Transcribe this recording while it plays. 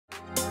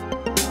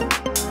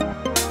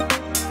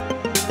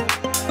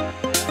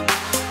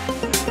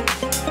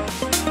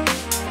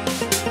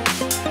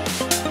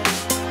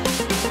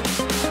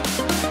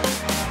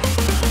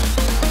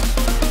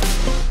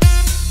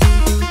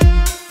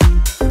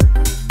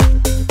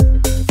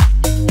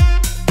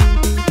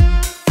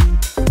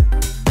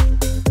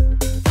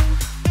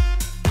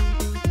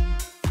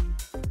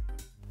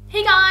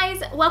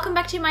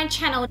to my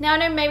channel. Now I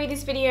know maybe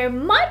this video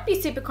might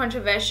be super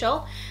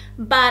controversial,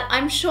 but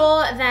I'm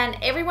sure that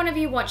every one of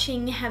you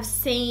watching have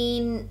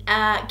seen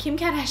Kim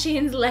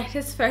Kardashian's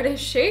latest photo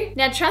shoot.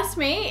 Now trust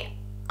me,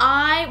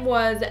 I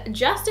was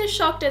just as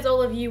shocked as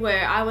all of you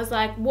were. I was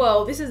like,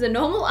 whoa, this is a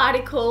normal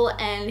article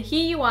and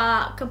here you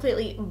are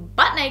completely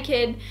butt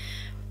naked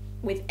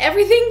with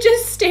everything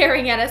just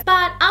staring at us.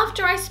 But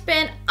after I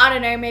spent, I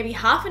don't know, maybe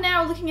half an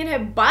hour looking at her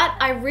butt,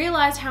 I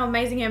realized how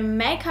amazing her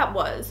makeup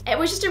was. It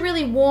was just a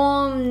really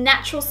warm,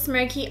 natural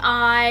smoky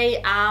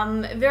eye,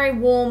 very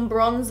warm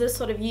bronzer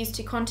sort of used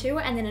to contour,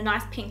 and then a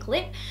nice pink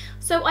lip.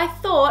 So I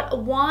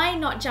thought, why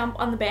not jump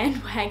on the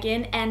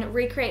bandwagon and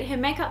recreate her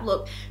makeup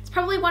look? It's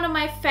probably one of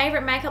my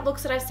favorite makeup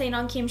looks that I've seen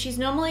on Kim. She's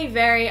normally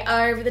very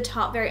over the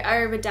top, very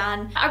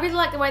overdone. I really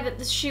like the way that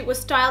the shoot was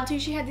styled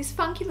too. She had this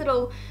funky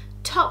little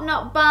top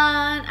knot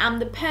bun,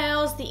 the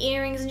pearls, the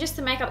earrings, and just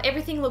the makeup.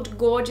 Everything looked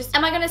gorgeous.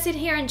 Am I going to sit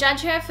here and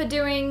judge her for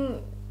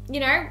doing, you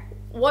know,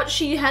 what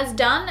she has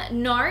done?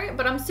 No,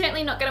 but I'm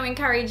certainly not going to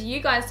encourage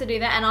you guys to do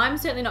that, and I'm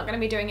certainly not going to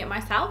be doing it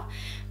myself.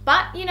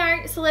 But, you know,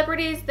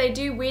 celebrities, they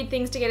do weird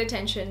things to get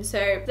attention,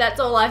 so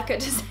that's all I've got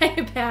to say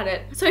about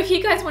it. So if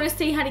you guys want to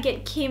see how to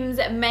get Kim's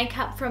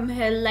makeup from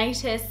her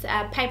latest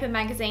Paper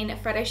magazine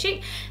photo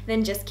shoot,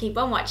 then just keep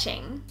on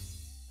watching.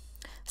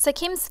 So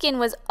Kim's skin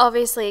was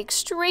obviously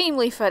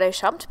extremely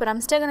photoshopped, but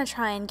I'm still going to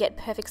try and get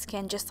perfect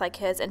skin just like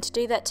hers, and to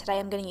do that today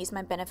I'm going to use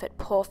my Benefit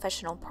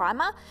Professional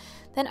Primer.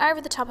 Then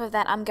over the top of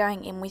that I'm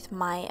going in with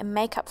my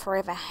Makeup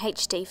Forever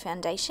HD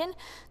foundation.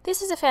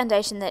 This is a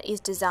foundation that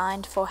is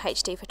designed for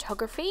HD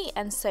photography,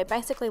 and so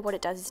basically what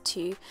it does is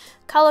to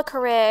colour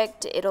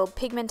correct, it'll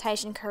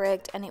pigmentation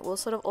correct, and it will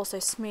sort of also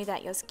smooth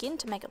out your skin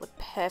to make it look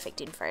perfect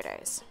in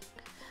photos.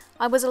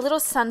 I was a little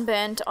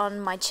sunburnt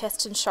on my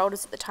chest and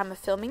shoulders at the time of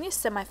filming this,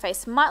 so my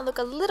face might look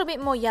a little bit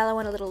more yellow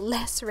and a little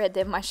less red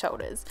than my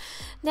shoulders.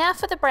 Now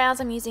for the brows,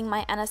 I'm using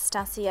my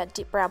Anastasia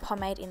Dip Brow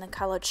Pomade in the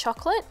colour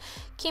Chocolate.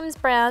 Kim's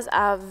brows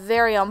are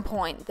very on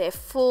point. They're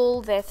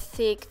full, they're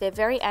thick, they're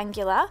very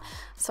angular,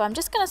 so I'm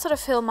just going to sort of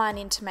fill mine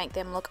in to make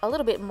them look a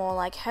little bit more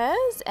like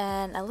hers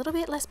and a little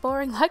bit less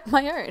boring like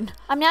my own.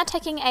 I'm now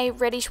taking a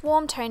reddish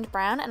warm toned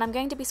brown, and I'm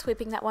going to be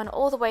sweeping that one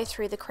all the way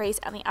through the crease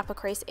and the upper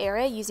crease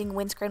area using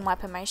windscreen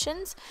wiper motion.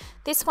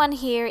 This one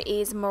here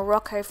is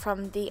Morocco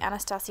from the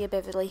Anastasia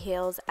Beverly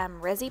Hills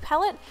Amrezy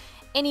Palette.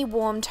 Any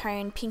warm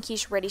tone,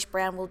 pinkish reddish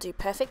brown will do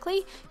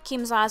perfectly.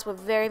 Kim's eyes were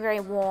very, very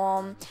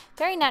warm,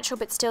 very natural,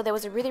 but still there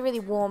was a really, really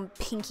warm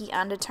pinky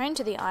undertone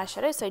to the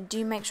eyeshadow, so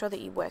do make sure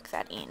that you work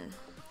that in.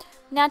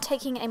 Now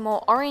taking a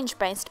more orange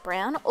based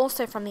brown,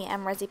 also from the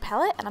Amrezy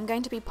palette, and I'm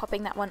going to be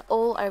popping that one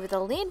all over the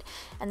lid,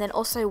 and then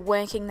also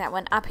working that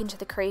one up into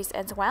the crease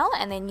as well,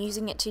 and then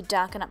using it to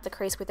darken up the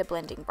crease with a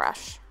blending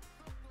brush.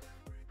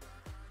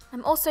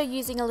 I'm also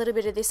using a little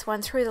bit of this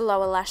one through the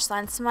lower lash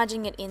line,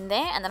 smudging it in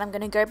there, and then I'm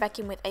going to go back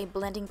in with a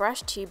blending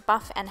brush to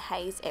buff and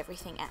haze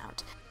everything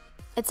out.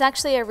 It's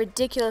actually a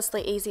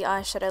ridiculously easy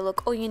eyeshadow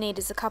look. All you need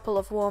is a couple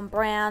of warm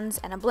browns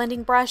and a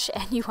blending brush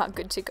and you are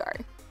good to go.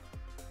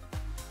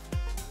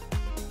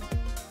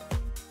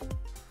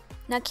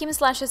 Now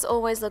Kim's lashes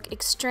always look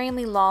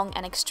extremely long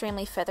and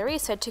extremely feathery,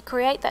 so to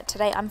create that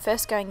today I'm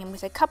first going in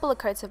with a couple of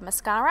coats of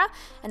mascara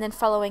and then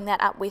following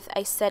that up with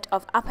a set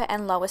of upper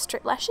and lower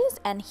strip lashes,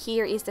 and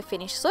here is the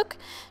finished look.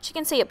 As you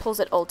can see, it pulls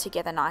it all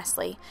together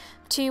nicely.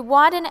 To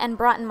widen and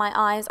brighten my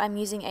eyes, I'm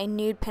using a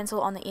nude pencil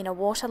on the inner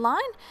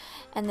waterline,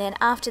 and then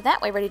after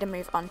that we're ready to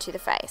move on to the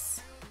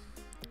face.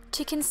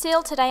 To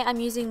conceal today,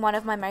 I'm using one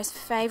of my most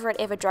favourite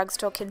ever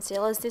drugstore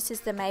concealers. This is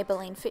the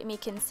Maybelline Fit Me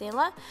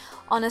Concealer.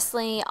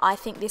 Honestly, I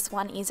think this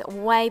one is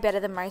way better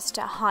than most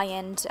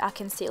high-end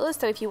concealers,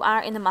 so if you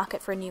are in the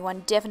market for a new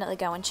one, definitely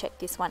go and check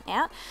this one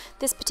out.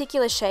 This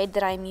particular shade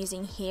that I'm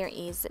using here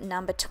is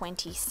number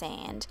 20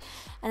 Sand.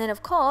 And then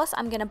of course,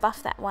 I'm going to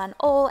buff that one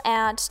all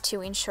out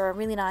to ensure a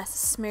really nice,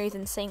 smooth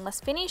and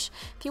seamless finish.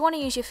 If you want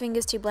to use your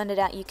fingers to blend it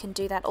out, you can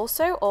do that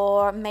also,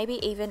 or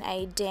maybe even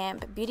a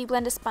damp beauty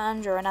blender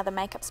sponge or another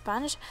makeup sponge.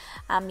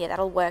 Yeah,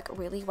 that'll work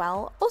really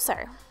well also.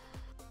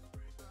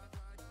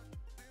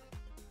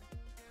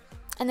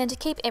 And then to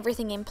keep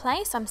everything in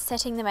place, I'm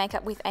setting the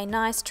makeup with a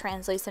nice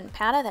translucent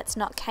powder that's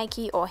not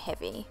cakey or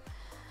heavy.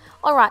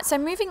 Alright, so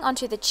moving on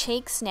to the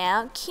cheeks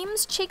now.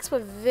 Kim's cheeks were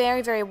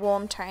very, very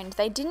warm toned.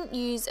 They didn't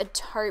use a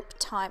taupe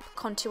type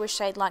contour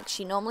shade like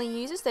she normally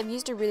uses. They've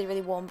used a really,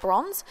 really warm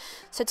bronze.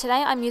 So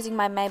today I'm using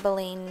my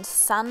Maybelline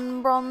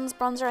Sun Bronze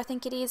Bronzer, I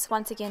think it is.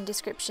 Once again,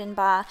 description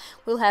bar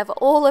will have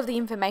all of the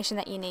information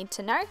that you need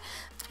to know.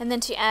 And then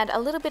to add a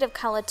little bit of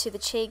colour to the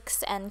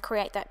cheeks and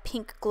create that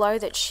pink glow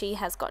that she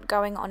has got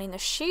going on in the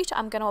shoot,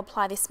 I'm going to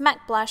apply this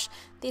matte blush.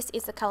 This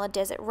is the colour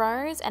Desert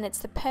Rose, and it's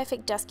the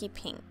perfect dusky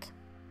pink.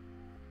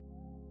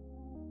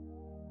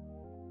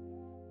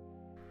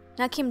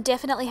 Now Kim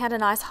definitely had a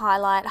nice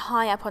highlight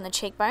high up on the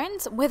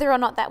cheekbones. Whether or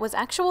not that was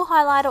actual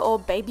highlighter or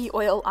baby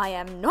oil, I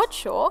am not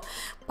sure.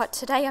 But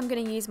today I'm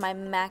going to use my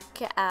MAC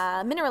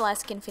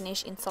Mineralized Skin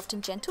Finish in Soft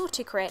and Gentle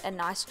to create a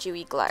nice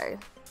dewy glow.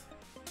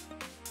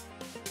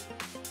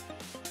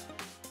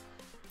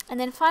 And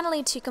then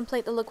finally, to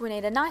complete the look, we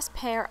need a nice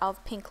pair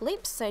of pink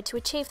lips. So to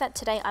achieve that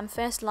today, I'm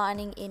first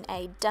lining in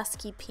a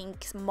dusky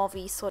pink,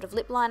 mauvey sort of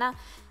lip liner,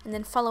 and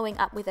then following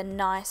up with a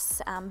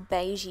nice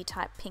beigey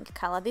type pink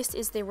colour. This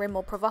is the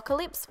Rimmel Provoca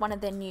Lips, one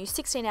of their new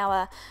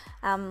 16-hour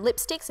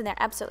lipsticks, and they're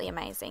absolutely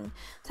amazing.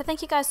 So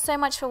thank you guys so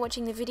much for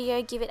watching the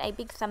video. Give it a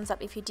big thumbs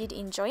up if you did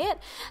enjoy it,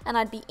 and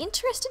I'd be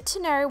interested to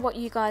know what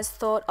you guys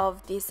thought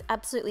of this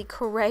absolutely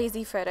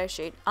crazy photo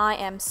shoot. I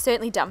am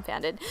certainly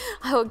dumbfounded.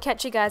 I will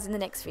catch you guys in the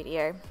next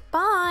video.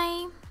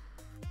 Bye!